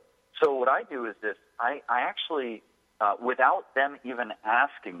so forth. So what I do is this: I actually, without them even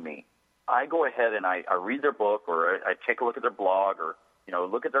asking me, I go ahead and I read their book, or I take a look at their blog, or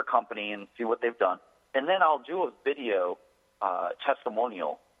look at their company and see what they've done, and then I'll do a video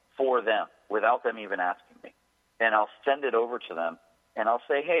testimonial for them without them even asking me, and I'll send it over to them, and I'll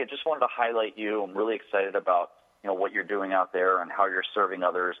say, hey, I just wanted to highlight you. I'm really excited about what you're doing out there and how you're serving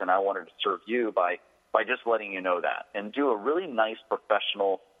others, and I wanted to serve you by just letting you know that, and do a really nice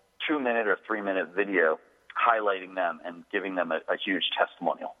professional 2-minute or 3-minute video highlighting them and giving them a huge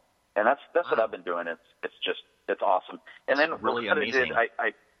testimonial. And that's what I've been doing. It's awesome. And then really what amazing.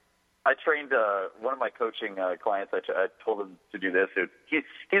 I trained one of my coaching clients. I told him to do this. He's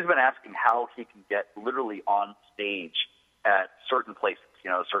been asking how he can get literally on stage at certain places,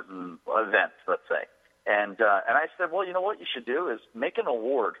 certain events, let's say. And I said, well, you know what you should do is make an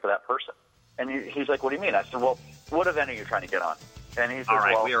award for that person. And he's like, what do you mean? I said, well, what event are you trying to get on? And he says,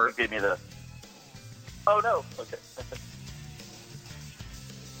 well, he gave me the. Oh no. Okay.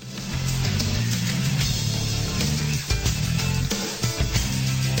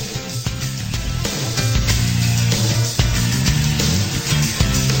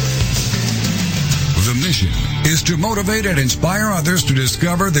 The mission is to motivate and inspire others to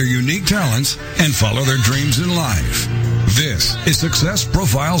discover their unique talents and follow their dreams in life. This is Success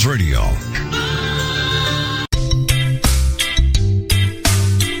Profiles Radio.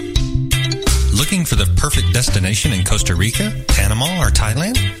 Looking for the perfect destination in Costa Rica, Panama, or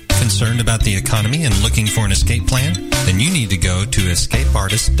Thailand? Concerned about the economy and looking for an escape plan? Then you need to go to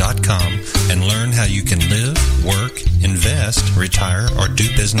escapeartist.com and learn how you can live, work, invest, retire, or do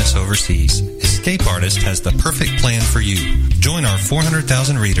business overseas. Escape Artist has the perfect plan for you. Join our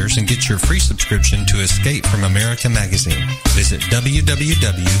 400,000 readers and get your free subscription to Escape from America magazine. Visit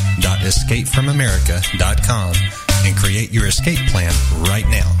www.escapefromamerica.com and create your escape plan right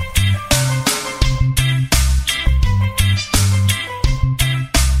now.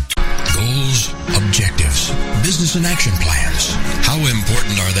 Goals, objectives, business and action plans. How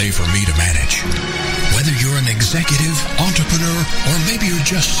important are they for me to manage? Whether you're an executive, entrepreneur, or maybe you're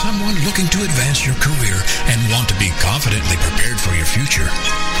just someone looking to advance your career and want to be confidently prepared for your future,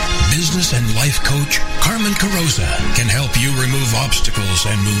 business and life coach Carmen Carroza can help you remove obstacles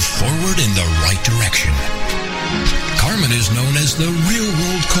and move forward in the right direction. Carmen is known as the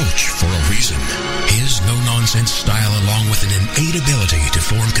real-world coach for a reason. His no-nonsense style, along with an innate ability to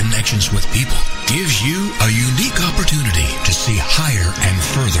form connections with people, gives you a unique opportunity to see higher and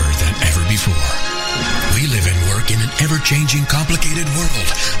further than ever before. We live and work in an ever-changing, complicated world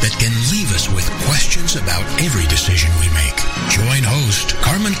that can leave us with questions about every decision we make. Join host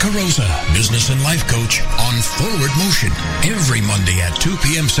Carmen Carroza, business and life coach, on Forward Motion every Monday at 2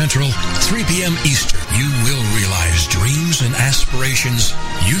 p.m. Central, 3 p.m. Eastern. You will realize dreams and aspirations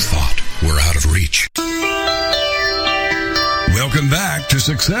you thought were out of reach. Welcome back to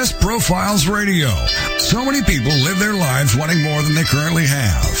Success Profiles Radio. So many people live their lives wanting more than they currently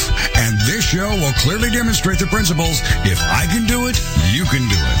have. And this show will clearly demonstrate the principles, if I can do it, you can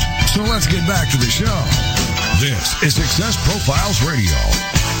do it. So let's get back to the show. This is Success Profiles Radio.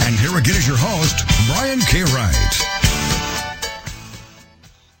 And here again is your host, Brian K. Wright.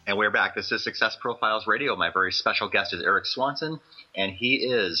 And we're back. This is Success Profiles Radio. My very special guest is Erik Swanson, and he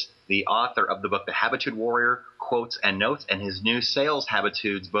is the author of the book, The Habitude Warrior, Quotes and Notes, and his new Sales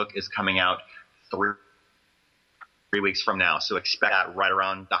Habitudes book is coming out 3 weeks from now. So expect that right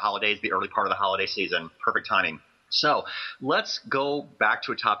around the holidays, the early part of the holiday season. Perfect timing. So let's go back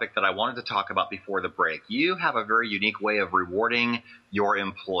to a topic that I wanted to talk about before the break. You have a very unique way of rewarding your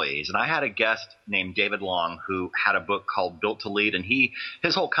employees. And I had a guest named David Long who had a book called Built to Lead, and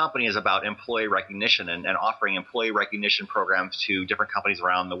his whole company is about employee recognition and offering employee recognition programs to different companies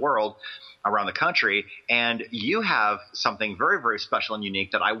around the world, around the country. And you have something very, very special and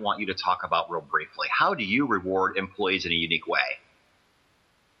unique that I want you to talk about real briefly. How do you reward employees in a unique way?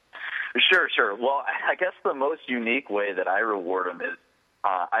 Sure. Well, I guess the most unique way that I reward them is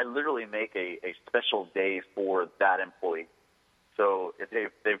I literally make a special day for that employee. So if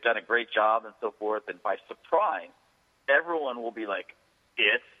they've done a great job and so forth, and by surprise, everyone will be like,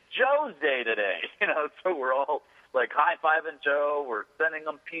 it's Joe's day today. So we're all like high-fiving Joe. We're sending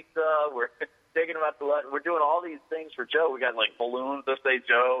him pizza. We're taking him out to lunch. We're doing all these things for Joe. We got like balloons that say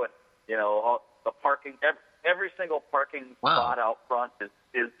Joe, and all the parking. Every single parking spot out front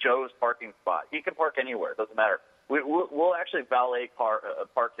is Joe's parking spot. He can park anywhere. It doesn't matter. We'll actually valet park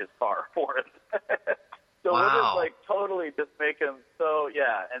his car for us. So we'll just like totally just make him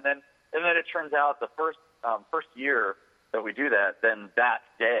and then it turns out the first year that we do that, then that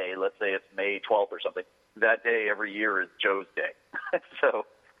day, let's say it's May 12th or something, that day every year is Joe's day. So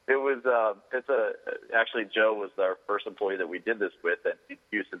it was actually Joe was our first employee that we did this with in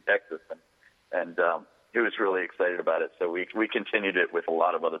Houston, Texas, and he was really excited about it. So we continued it with a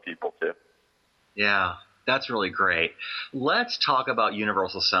lot of other people too. Yeah, that's really great. Let's talk about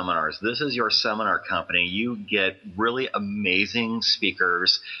Universal Seminars. This is your seminar company. You get really amazing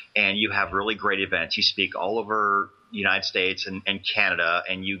speakers, and you have really great events. You speak all over the United States and Canada,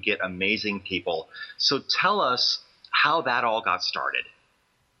 and you get amazing people. So tell us how that all got started.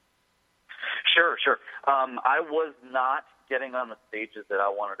 Sure. I was not getting on the stages that I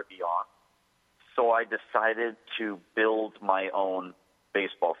wanted to be on. So I decided to build my own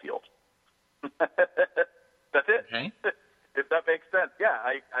baseball field. That's it. Okay. If that makes sense.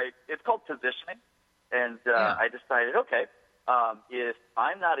 Yeah, it's called positioning. And I decided, okay, if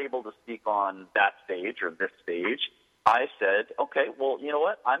I'm not able to speak on that stage or this stage, I said, okay, well, you know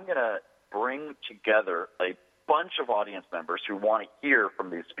what? I'm going to bring together a bunch of audience members who want to hear from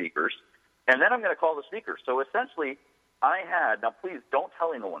these speakers, and then I'm going to call the speakers. So essentially, now please don't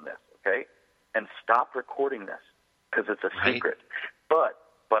tell anyone this, okay? And stop recording this because it's a secret. But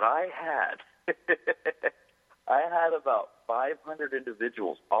I had about 500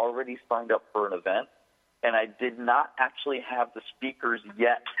 individuals already signed up for an event, and I did not actually have the speakers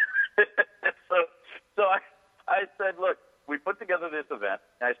yet. So I said, look, we put together this event,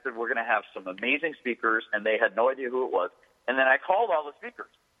 and I said we're going to have some amazing speakers, and they had no idea who it was. And then I called all the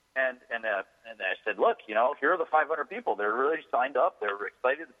speakers, and I said, look, here are the 500 people. They're really signed up. They're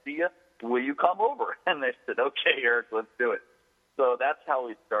excited to see you. Will you come over? And they said, okay, Erik, let's do it. So that's how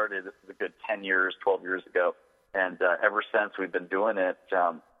we started. This is a good 10 years, 12 years ago. And ever since, we've been doing it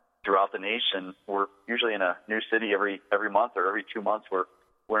throughout the nation. We're usually in a new city every month or every 2 months.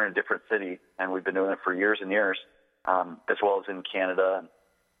 We're in a different city, and we've been doing it for years and years, as well as in Canada.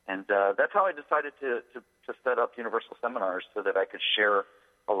 And that's how I decided to set up Universal Seminars so that I could share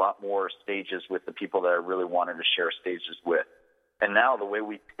a lot more stages with the people that I really wanted to share stages with. And now the way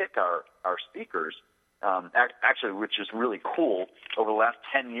we pick our speakers, actually, which is really cool, over the last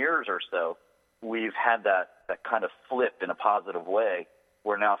 10 years or so, we've had that kind of flip in a positive way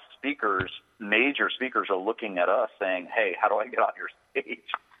where now major speakers are looking at us saying, hey, how do I get on your stage?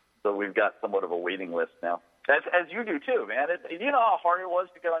 So we've got somewhat of a waiting list now, as you do too, man. You know how hard it was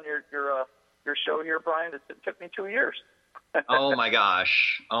to get on your show here, Brian? It took me 2 years. Oh my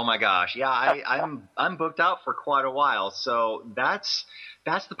gosh. Yeah, I'm booked out for quite a while. So that's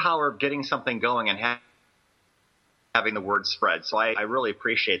the power of getting something going and having the word spread. So I really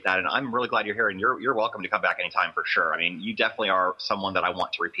appreciate that, and I'm really glad you're here, and you're welcome to come back anytime for sure. I mean, you definitely are someone that I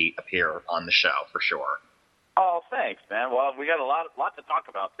want to repeat appear on the show for sure. Oh, thanks, man. Well, we got a lot to talk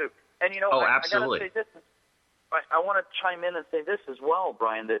about too. And absolutely. I gotta say this. I want to chime in and say this as well,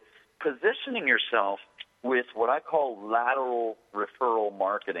 Brian. That positioning yourself with what I call lateral referral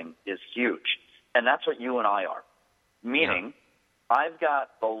marketing is huge, and that's what you and I are. Meaning, I've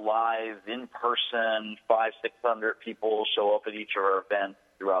got the live, in-person, 500-600 people show up at each of our events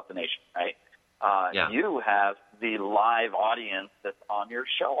throughout the nation, right? You have the live audience that's on your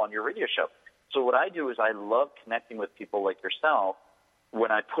show, on your radio show. So what I do is I love connecting with people like yourself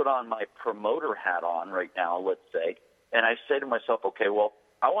when I put on my promoter hat on right now, let's say, and I say to myself, okay, well,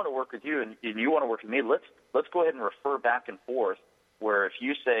 I want to work with you and you want to work with me. Let's go ahead and refer back and forth where if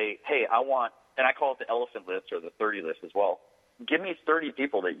you say, hey, I want, and I call it the elephant list or the 30 list as well, give me 30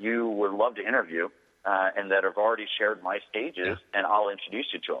 people that you would love to interview and that have already shared my stages, and I'll introduce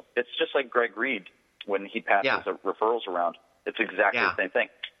you to them. It's just like Greg Reed when he passes the referrals around. It's exactly the same thing.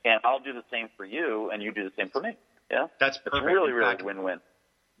 And I'll do the same for you, and you do the same for me. Yeah, that's perfect. It's really, really win-win.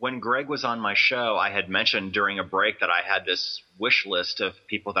 When Greg was on my show, I had mentioned during a break that I had this wish list of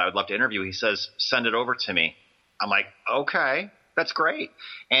people that I would love to interview. He says, send it over to me. I'm like, okay. That's great.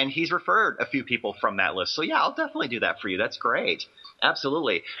 And he's referred a few people from that list. So, I'll definitely do that for you. That's great.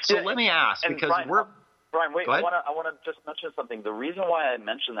 Absolutely. So let me ask, because Brian, wait, I want to just mention something. The reason why I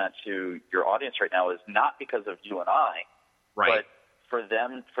mention that to your audience right now is not because of you and I, but for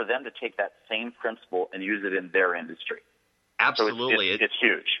them to take that same principle and use it in their industry. Absolutely. So it's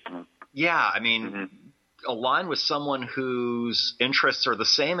huge. Yeah, I mean, align with someone whose interests are the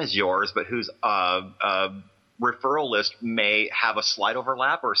same as yours, but whose referral list may have a slight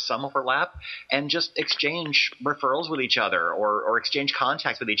overlap or some overlap, and just exchange referrals with each other or exchange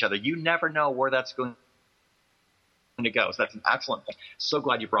contacts with each other. You never know where that's going to go. So that's an excellent thing. So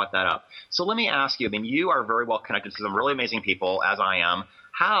glad you brought that up. So let me ask you, I mean, you are very well connected to some really amazing people, as I am.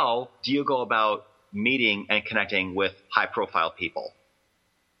 How do you go about meeting and connecting with high-profile people?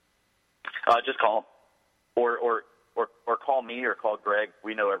 Just call them. Or call me or call Greg.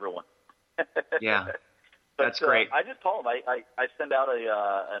 We know everyone. Yeah. That's great. I just call them. I send out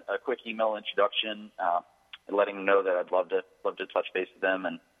a quick email introduction, letting them know that I'd love to touch base with them,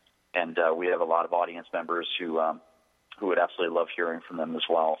 and we have a lot of audience members who would absolutely love hearing from them as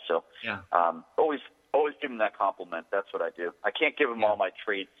well. So always give them that compliment. That's what I do. I can't give them all my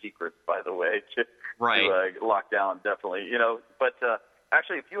trade secrets, by the way, to lock down, definitely. But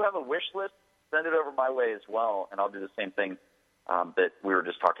actually, if you have a wish list, send it over my way as well, and I'll do the same thing that we were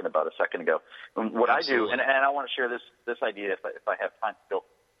just talking about a second ago. What Absolutely. I do, and I want to share this idea if I have time still.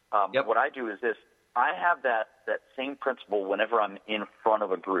 What I do is this. I have that same principle whenever I'm in front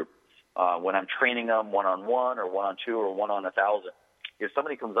of a group. When I'm training them one-on-one or one-on-two or one-on 1,000. If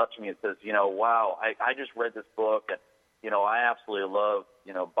somebody comes up to me and says, wow, I just read this book and, I absolutely love,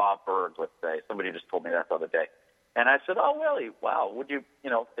 Bob Berg, let's say. Somebody just told me that the other day. And I said, oh, really? Wow. Would you,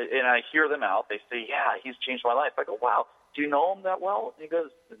 and I hear them out. They say, yeah, he's changed my life. I go, wow. Do you know him that well? And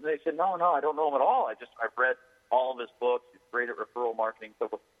they said, no, I don't know him at all. I've read all of his books. He's great at referral marketing. So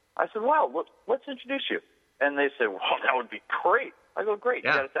I said, wow, let's introduce you. And they said, well, that would be great. I go, great.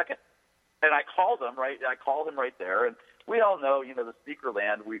 Yeah. You got a second? And I called him him right there. And we all know, the speaker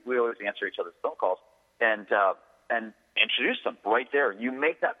land, we always answer each other's phone calls and introduce them right there. You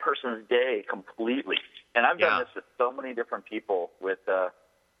make that person's day completely. And I've done this with so many different people with,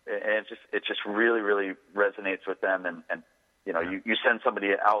 and it just really, really resonates with them. And you send somebody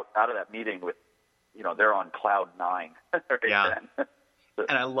out of that meeting with, they're on cloud 9. Then. So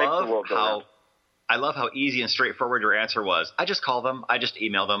and I love how easy and straightforward your answer was. I just call them. I just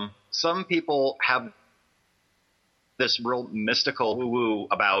email them. Some people have this real mystical woo-woo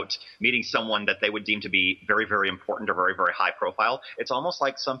about meeting someone that they would deem to be very, very important or very, very high profile. It's almost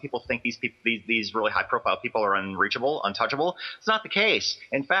like some people think these really high profile people are unreachable, untouchable. It's not the case.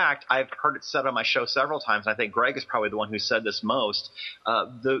 In fact, I've heard it said on my show several times, and I think Greg is probably the one who said this most.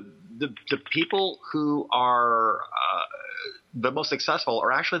 The people who are the most successful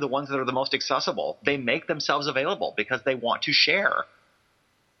are actually the ones that are the most accessible. They make themselves available because they want to share.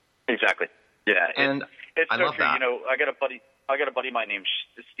 Exactly. Yeah. And it's I so love true. that. I got a buddy of mine named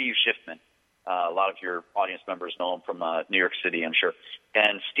Steve Schiffman. A lot of your audience members know him from New York City, I'm sure.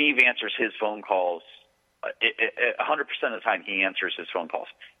 And Steve answers his phone calls 100% of the time. He answers his phone calls.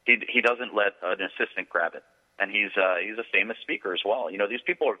 He doesn't let an assistant grab it. And he's a famous speaker as well. These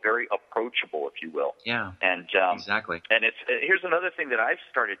people are very approachable, if you will. Yeah. And exactly. And here's another thing that I've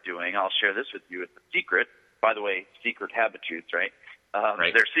started doing. I'll share this with you. It's a secret. By the way, secret Habitudes, right?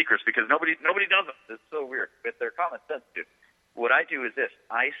 Right. They're secrets because nobody does them. It's so weird. But they're common sense, dude. What I do is this.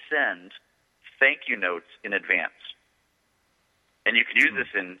 I send thank you notes in advance. And you can use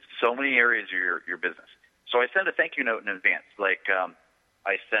this in so many areas of your business. So I send a thank you note in advance. Like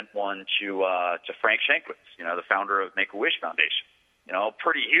I sent one to Frank Shankwitz, the founder of Make-A-Wish Foundation.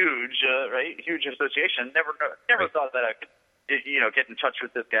 Pretty huge, right? Huge association. Never thought that I could, get in touch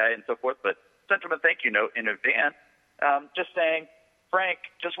with this guy and so forth. But sent him a thank you note in advance, just saying, Frank,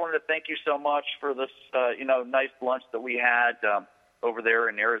 just wanted to thank you so much for this, nice lunch that we had over there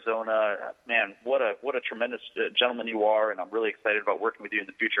in Arizona. Man, what a tremendous gentleman you are, and I'm really excited about working with you in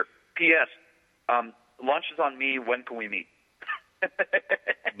the future. P.S. Lunch is on me. When can we meet?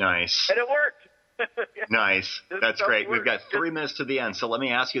 Nice. And it worked. Nice. That's great. We've got 3 minutes to the end, so let me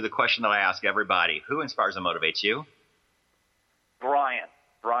ask you the question that I ask everybody. Who inspires and motivates you? Brian,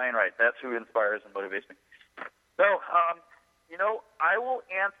 right. That's who inspires and motivates me. So, I will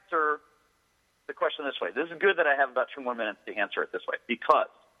answer the question this way. This is good that I have about 2 more minutes to answer it this way because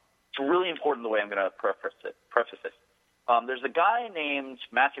it's really important the way I'm going to preface it. There's a guy named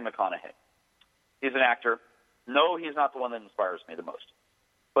Matthew McConaughey. He's an actor. No, he's not the one that inspires me the most.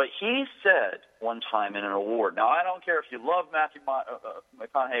 But he said one time in an award, now I don't care if you love Matthew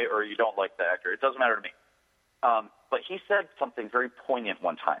McConaughey or you don't like the actor. It doesn't matter to me. But he said something very poignant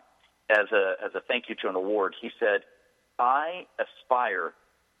one time as a thank you to an award. He said, I aspire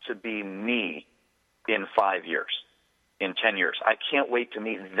to be me in 5 years, in 10 years. I can't wait to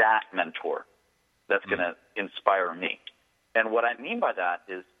meet that mentor that's going to inspire me. And what I mean by that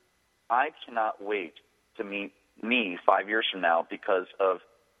is I cannot wait to meet me 5 years from now because of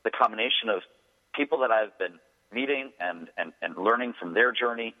the combination of people that I've been meeting and learning from their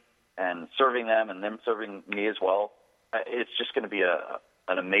journey and serving them and them serving me as well. It's just going to be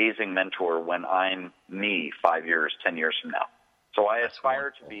an amazing mentor when I'm me 5 years, 10 years from now. So I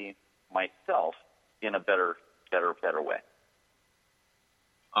aspire to be myself in a better way.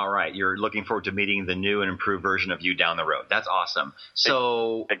 All right. You're looking forward to meeting the new and improved version of you down the road. That's awesome.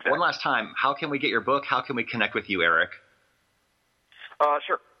 So One last time, how can we get your book? How can we connect with you, Erik?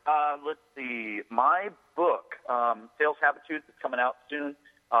 Sure. Let's see. My book, Sales Habitudes, is coming out soon.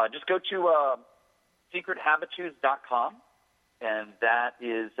 Just go to secrethabitudes.com, and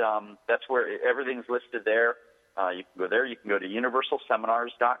that's where everything's listed there. You can go there. You can go to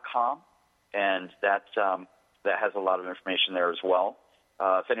universalseminars.com, and that has a lot of information there as well.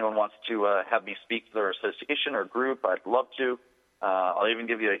 If anyone wants to have me speak to their association or group, I'd love to. I'll even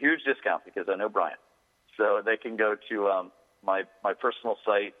give you a huge discount because I know Brian. So they can go to my personal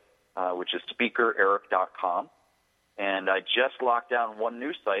site, which is speakererik.com. And I just locked down one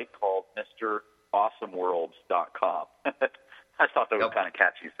new site called MrAwesomeWorlds.com. I thought that was kind of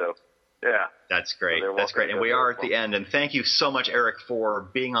catchy, so yeah. That's great. That's great. And we are at the end. And thank you so much, Erik, for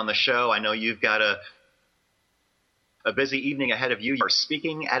being on the show. I know you've got a busy evening ahead of you. You are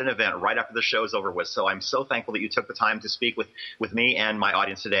speaking at an event right after the show is over with. So I'm so thankful that you took the time to speak with me and my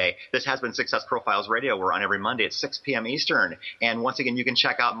audience today. This has been Success Profiles Radio. We're on every Monday at 6 p.m. Eastern. And once again, you can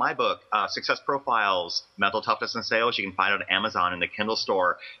check out my book, Success Profiles, Mental Toughness and Sales. You can find it on Amazon in the Kindle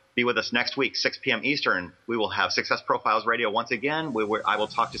store. Be with us next week, 6 p.m. Eastern. We will have Success Profiles Radio once again. I will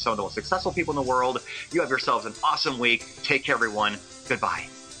talk to some of the most successful people in the world. You have yourselves an awesome week. Take care, everyone. Goodbye.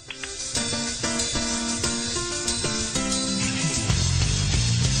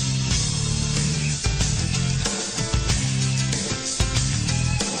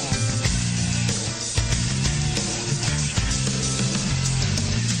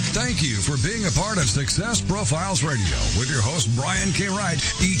 Thank you for being a part of Success Profiles Radio with your host, Brian K. Wright.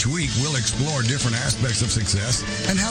 Each week, we'll explore different aspects of success and how